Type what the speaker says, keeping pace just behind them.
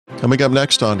Coming up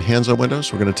next on Hands on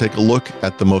Windows, we're going to take a look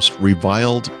at the most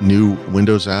reviled new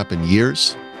Windows app in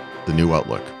years, the new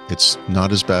Outlook. It's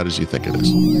not as bad as you think it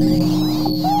is.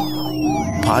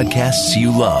 Podcasts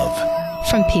you love.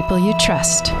 From people you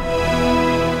trust.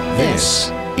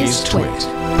 This is TWiT.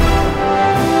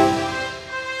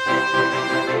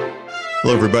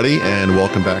 Hello, everybody, and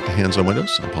welcome back to Hands on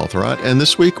Windows. I'm Paul Thurrott, and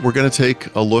this week we're going to take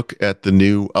a look at the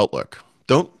new Outlook.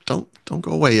 Don't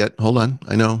go away yet. Hold on.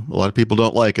 I know a lot of people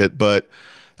don't like it, but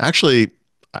actually,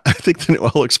 I think the new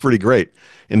Outlook's pretty great.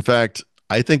 In fact,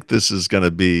 I think this is going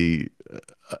to be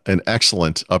an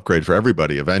excellent upgrade for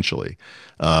everybody eventually.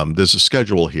 There's a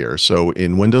schedule here. So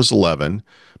in Windows 11,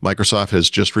 Microsoft has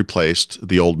just replaced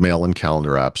the old mail and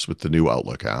calendar apps with the new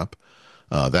Outlook app.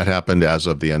 That happened as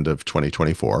of the end of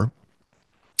 2024.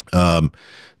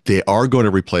 They are going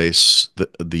to replace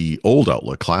the old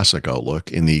Outlook, classic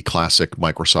Outlook, in the classic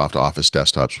Microsoft Office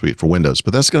desktop suite for Windows,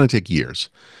 but that's going to take years.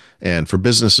 And for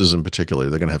businesses in particular,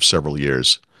 they're going to have several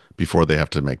years before they have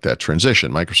to make that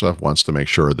transition. Microsoft wants to make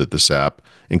sure that this app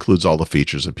includes all the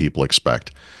features that people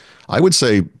expect. I would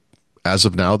say, as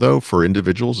of now, though, for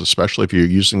individuals, especially if you're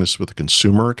using this with a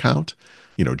consumer account,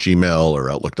 Gmail or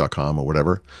Outlook.com or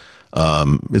whatever,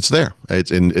 it's there.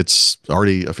 It's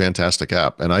already a fantastic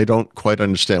app. And I don't quite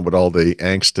understand what all the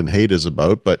angst and hate is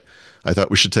about, but I thought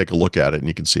we should take a look at it and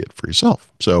you can see it for yourself.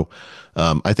 So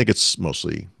I think it's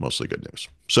mostly good news.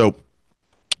 So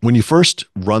when you first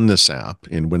run this app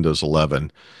in Windows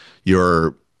 11,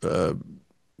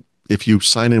 if you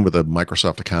sign in with a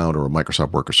Microsoft account or a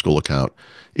Microsoft Work or School account,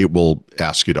 it will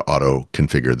ask you to auto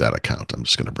configure that account. I'm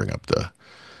just going to bring up the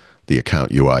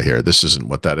account UI here. This isn't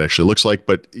what that actually looks like,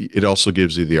 but it also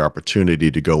gives you the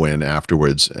opportunity to go in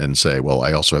afterwards and say, well,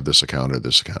 I also have this account or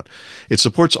this account. It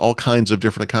supports all kinds of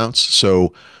different accounts.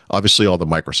 So obviously all the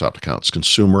Microsoft accounts,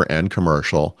 consumer and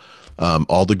commercial,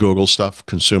 all the Google stuff,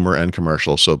 consumer and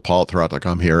commercial. So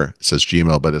paul@thurrott.com here says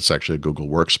Gmail, but it's actually a Google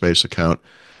Workspace account.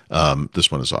 This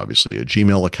one is obviously a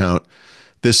Gmail account.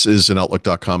 This is an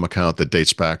Outlook.com account that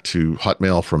dates back to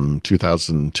Hotmail from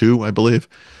 2002, I believe.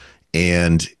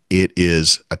 And it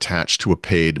is attached to a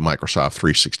paid Microsoft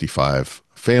 365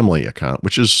 family account,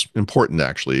 which is important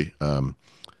actually,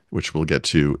 which we'll get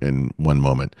to in one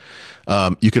moment.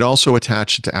 You can also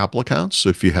attach it to Apple accounts. So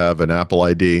if you have an Apple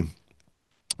ID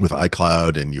with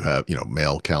iCloud and you have,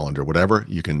 mail, calendar, whatever,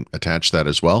 you can attach that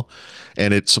as well.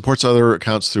 And it supports other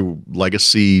accounts through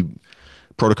legacy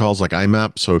protocols like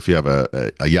IMAP. So if you have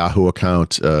a Yahoo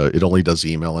account, it only does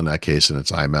email in that case, and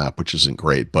it's IMAP, which isn't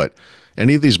great. But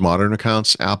any of these modern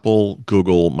accounts, Apple,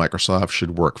 Google, Microsoft,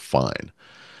 should work fine.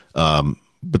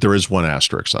 But there is one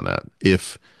asterisk on that.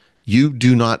 If you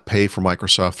do not pay for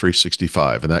Microsoft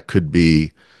 365, and that could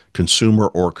be consumer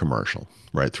or commercial,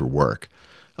 right, through work,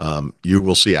 you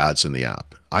will see ads in the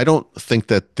app. I don't think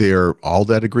that they're all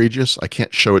that egregious. I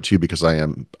can't show it to you because I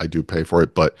do pay for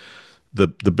it, but the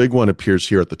big one appears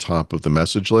here at the top of the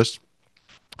message list,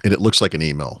 and it looks like an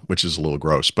email, which is a little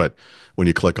gross, but when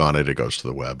you click on it, it goes to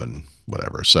the web and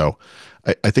whatever. So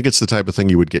I think it's the type of thing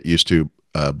you would get used to.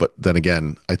 But then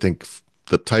again, I think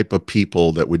the type of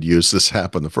people that would use this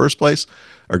app in the first place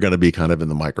are going to be kind of in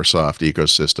the Microsoft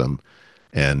ecosystem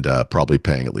and probably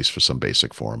paying at least for some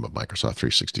basic form of Microsoft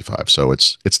 365. So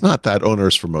it's not that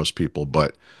onerous for most people,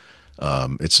 but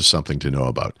it's just something to know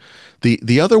about.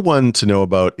 The other one to know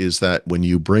about is that when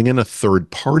you bring in a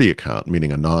third-party account,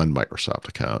 meaning a non-Microsoft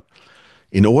account,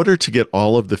 in order to get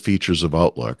all of the features of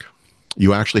Outlook,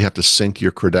 you actually have to sync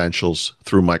your credentials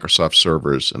through Microsoft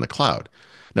servers in the cloud.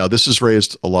 Now, this has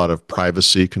raised a lot of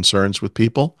privacy concerns with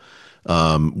people,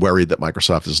 worried that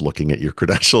Microsoft is looking at your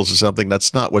credentials or something.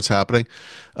 That's not what's happening.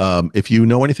 If you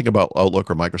know anything about Outlook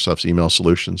or Microsoft's email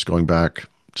solutions going back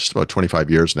just about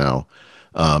 25 years now,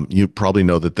 you probably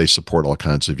know that they support all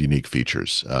kinds of unique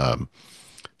features.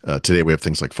 Today, we have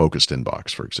things like focused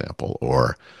inbox, for example,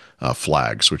 or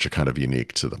flags, which are kind of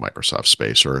unique to the Microsoft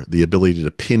space, or the ability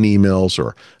to pin emails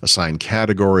or assign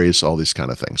categories, all these kind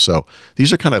of things. So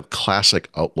these are kind of classic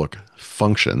Outlook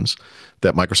functions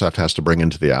that Microsoft has to bring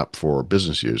into the app for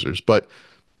business users, but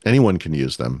anyone can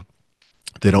use them.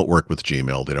 They don't work with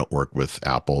Gmail. They don't work with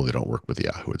Apple. They don't work with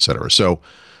Yahoo, et cetera. So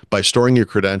by storing your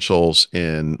credentials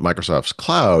in Microsoft's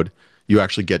cloud, you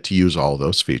actually get to use all of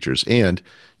those features, and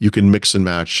you can mix and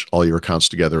match all your accounts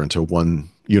together into one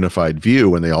unified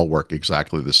view, and they all work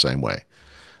exactly the same way.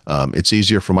 It's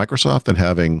easier for Microsoft than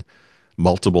having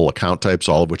multiple account types,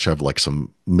 all of which have like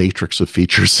some matrix of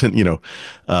features, and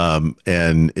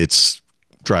and it's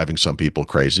driving some people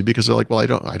crazy because they're like, well,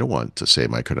 I don't want to save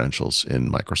my credentials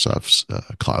in Microsoft's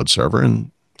cloud server.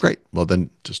 And great, well then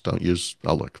just don't use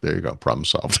Outlook. There you go, problem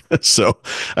solved. So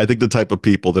I think the type of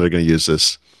people that are going to use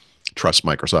this trust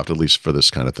Microsoft, at least for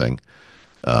this kind of thing.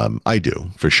 I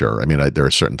do, for sure. I mean, there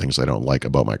are certain things I don't like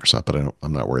about Microsoft, but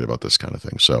I'm not worried about this kind of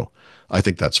thing. So I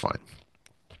think that's fine.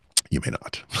 You may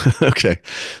not. Okay.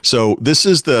 So this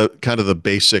is the kind of the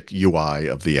basic UI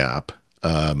of the app.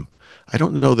 I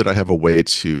don't know that I have a way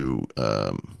to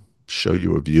show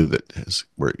you a view that has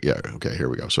where, yeah, okay, here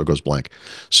we go. So it goes blank.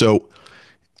 So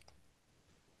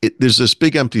there's this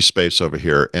big empty space over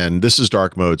here, and this is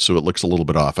dark mode, so it looks a little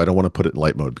bit off. I don't want to put it in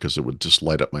light mode because it would just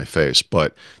light up my face,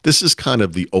 but this is kind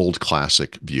of the old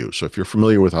classic view. So if you're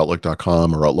familiar with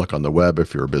Outlook.com or Outlook on the web,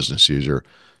 if you're a business user,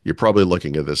 you're probably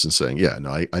looking at this and saying, yeah,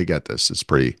 no, I get this. It's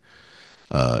pretty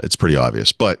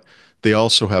obvious. But they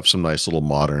also have some nice little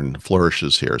modern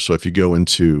flourishes here. So if you go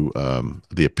into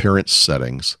the appearance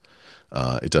settings,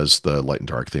 it does the light and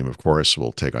dark theme, of course,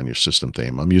 will take on your system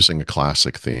theme. I'm using a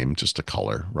classic theme, just a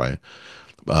color, right?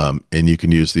 And you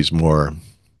can use these more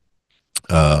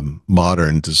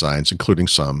modern designs, including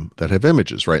some that have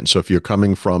images, right? And so if you're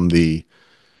coming from the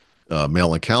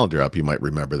mail and calendar app, you might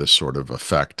remember this sort of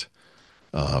effect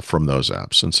from those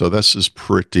apps. And so this is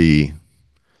pretty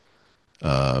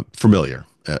familiar,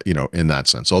 in that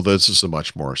sense. Although this is a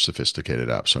much more sophisticated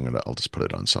app, so I'll just put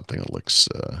it on something that looks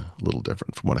a little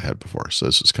different from what I had before. So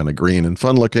this is kind of green and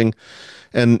fun looking,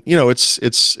 and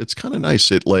it's kind of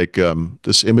nice. It like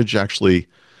this image actually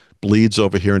bleeds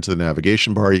over here into the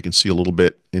navigation bar. You can see a little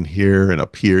bit in here and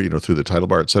up here, through the title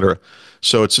bar, etc.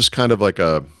 So it's just kind of like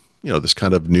this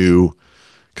kind of new,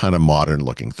 kind of modern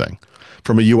looking thing.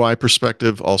 From a UI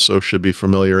perspective, also should be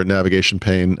familiar. Navigation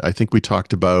pane. I think we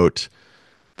talked about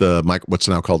what's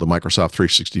now called the Microsoft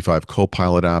 365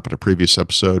 Copilot app in a previous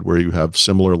episode, where you have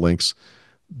similar links.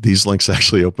 These links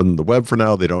actually open the web for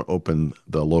now. They don't open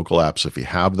the local apps if you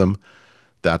have them.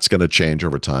 That's going to change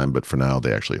over time, but for now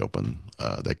they actually open.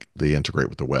 They integrate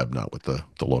with the web, not with the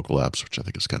local apps, which I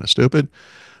think is kind of stupid.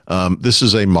 This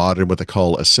is a modern, what they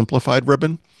call a simplified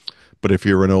ribbon. But if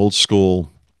you're an old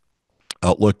school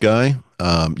Outlook guy,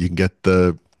 you can get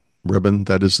the ribbon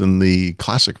that is in the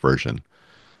classic version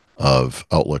of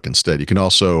Outlook instead. You can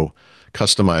also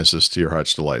customize this to your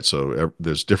heart's delight. So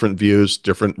there's different views,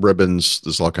 different ribbons.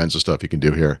 There's all kinds of stuff you can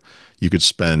do here. You could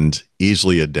spend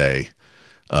easily a day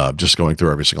just going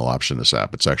through every single option in this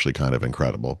app. It's actually kind of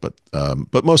incredible,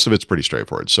 but most of it's pretty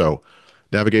straightforward. So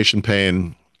navigation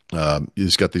pane,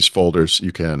 you've got these folders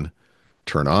you can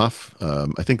turn off.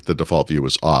 I think the default view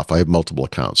was off. I have multiple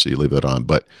accounts, so you leave that on.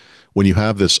 But when you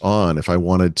have this on, if I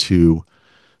wanted to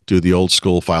do the old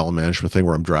school file management thing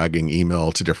where I'm dragging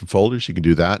email to different folders, you can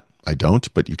do that. I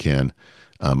don't, but you can.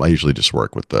 I usually just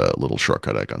work with the little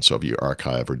shortcut icon. So if you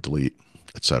archive or delete,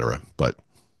 etc. But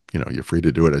you're free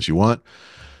to do it as you want.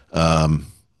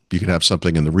 You can have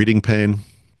something in the reading pane.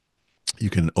 You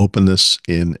can open this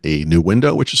in a new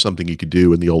window, which is something you could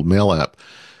do in the old mail app.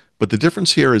 But the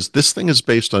difference here is this thing is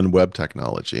based on web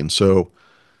technology. And so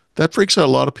that freaks out a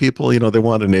lot of people. They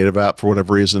want a native app for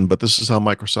whatever reason, but this is how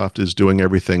Microsoft is doing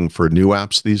everything for new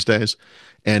apps these days.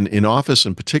 And in Office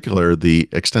in particular, the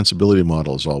extensibility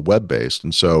model is all web-based.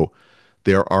 And so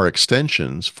there are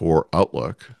extensions for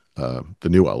Outlook, the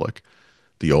new Outlook,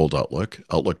 the old Outlook,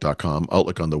 Outlook.com,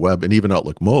 Outlook on the web, and even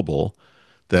Outlook mobile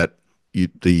that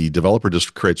the developer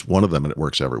just creates one of them and it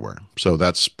works everywhere. So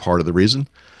that's part of the reason.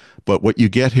 But what you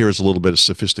get here is a little bit of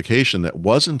sophistication that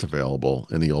wasn't available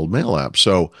in the old mail app.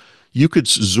 So you could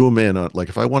zoom in on, like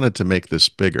if I wanted to make this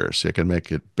bigger, see, I can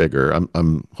make it bigger.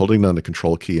 I'm holding down the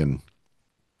control key and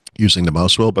using the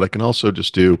mouse wheel, but I can also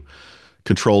just do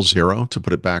Control 0 to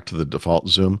put it back to the default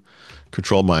zoom,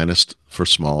 Control minus for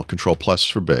small, Control plus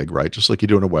for big, right? Just like you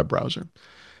do in a web browser.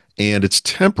 And it's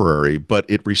temporary, but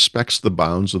it respects the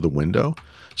bounds of the window.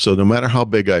 So no matter how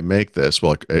big I make this,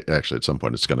 well, actually at some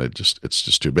point it's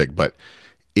just too big, but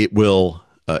it will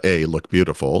look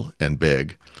beautiful and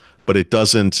big, but it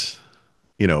doesn't,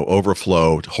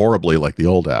 overflow horribly like the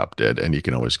old app did, and you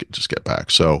can always just get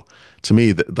back. So to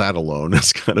me, that alone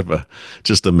is kind of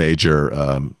just a major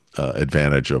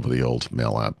advantage over the old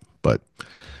mail app. But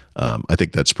I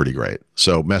think that's pretty great.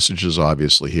 So messages,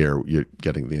 obviously here, you're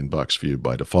getting the inbox view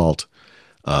by default.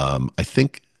 I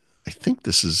think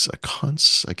this is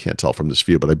I can't tell from this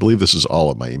view, but I believe this is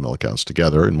all of my email accounts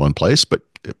together in one place. But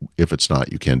if it's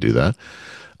not, you can do that.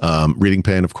 Reading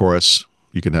pane, of course,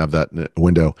 you can have that in a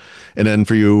window. And then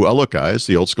for you Outlook guys,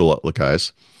 the old school Outlook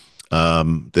guys,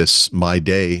 this My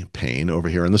Day pane over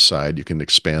here on the side, you can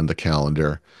expand the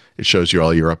calendar. It shows you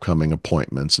all your upcoming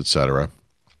appointments, etc.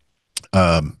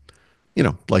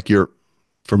 Like you're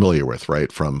familiar with,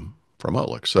 right, from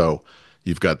Outlook. So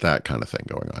you've got that kind of thing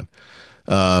going on.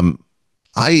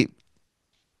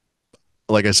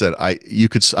 Like I said, I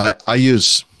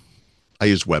use I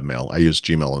use webmail. I use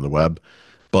Gmail on the web.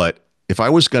 But if I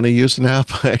was going to use an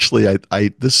app, actually,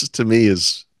 this to me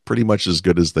is pretty much as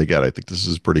good as they get. I think this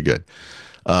is pretty good.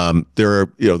 There are,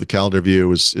 the calendar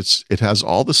view it has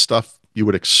all the stuff you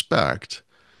would expect,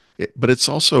 but it's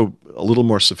also a little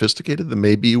more sophisticated than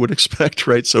maybe you would expect,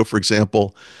 right? So, for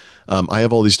example, I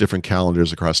have all these different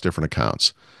calendars across different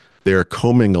accounts. They're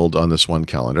commingled on this one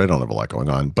calendar. I don't have a lot going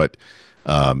on, but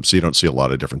so you don't see a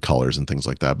lot of different colors and things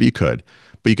like that, but you could.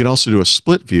 But you can also do a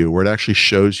split view where it actually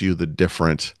shows you the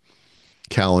different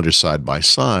calendars side by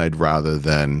side rather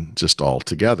than just all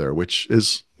together, which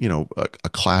is, a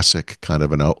classic kind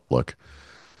of an Outlook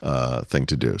thing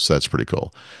to do. So that's pretty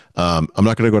cool. I'm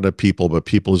not going to go to People, but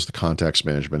People is the contacts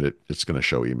management. It's going to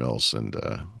show emails and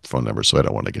phone numbers, so I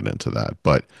don't want to get into that.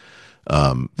 But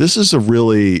this is a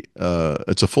really,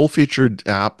 it's a full-featured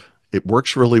app. It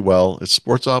works really well. It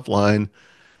sports offline.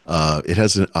 It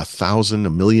has 1,000,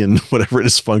 1,000,000, whatever it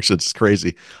is, functions. It's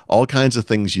crazy. All kinds of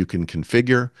things you can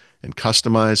configure and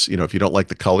customize. If you don't like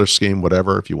the color scheme,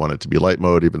 whatever, if you want it to be light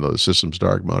mode, even though the system's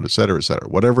dark mode, et cetera,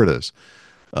 whatever it is,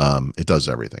 it does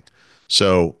everything.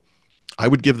 So I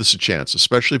would give this a chance,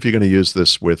 especially if you're going to use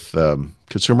this with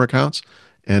consumer accounts,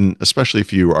 and especially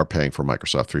if you are paying for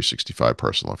Microsoft 365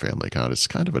 personal or family account. It's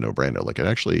kind of a no-brainer. Like, it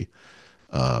actually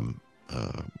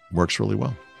works really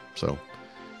well. So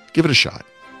give it a shot.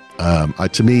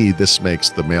 To me, this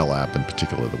makes the Mail app, in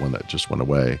particular, the one that just went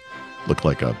away, look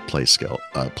like a Play School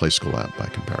app by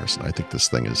comparison. I think this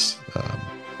thing is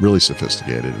really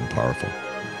sophisticated and powerful,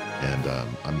 and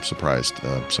I'm surprised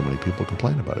so many people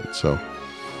complain about it. So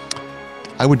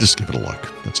I would just give it a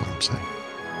look. That's all I'm saying.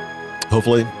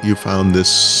 Hopefully you found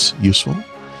this useful.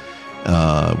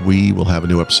 We will have a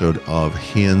new episode of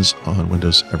Hands on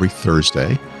Windows every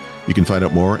Thursday. You can find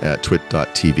out more at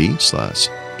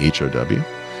twit.tv/HOW.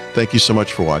 Thank you so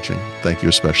much for watching. Thank you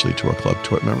especially to our Club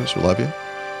Twit members. We love you.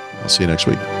 I'll see you next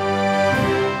week.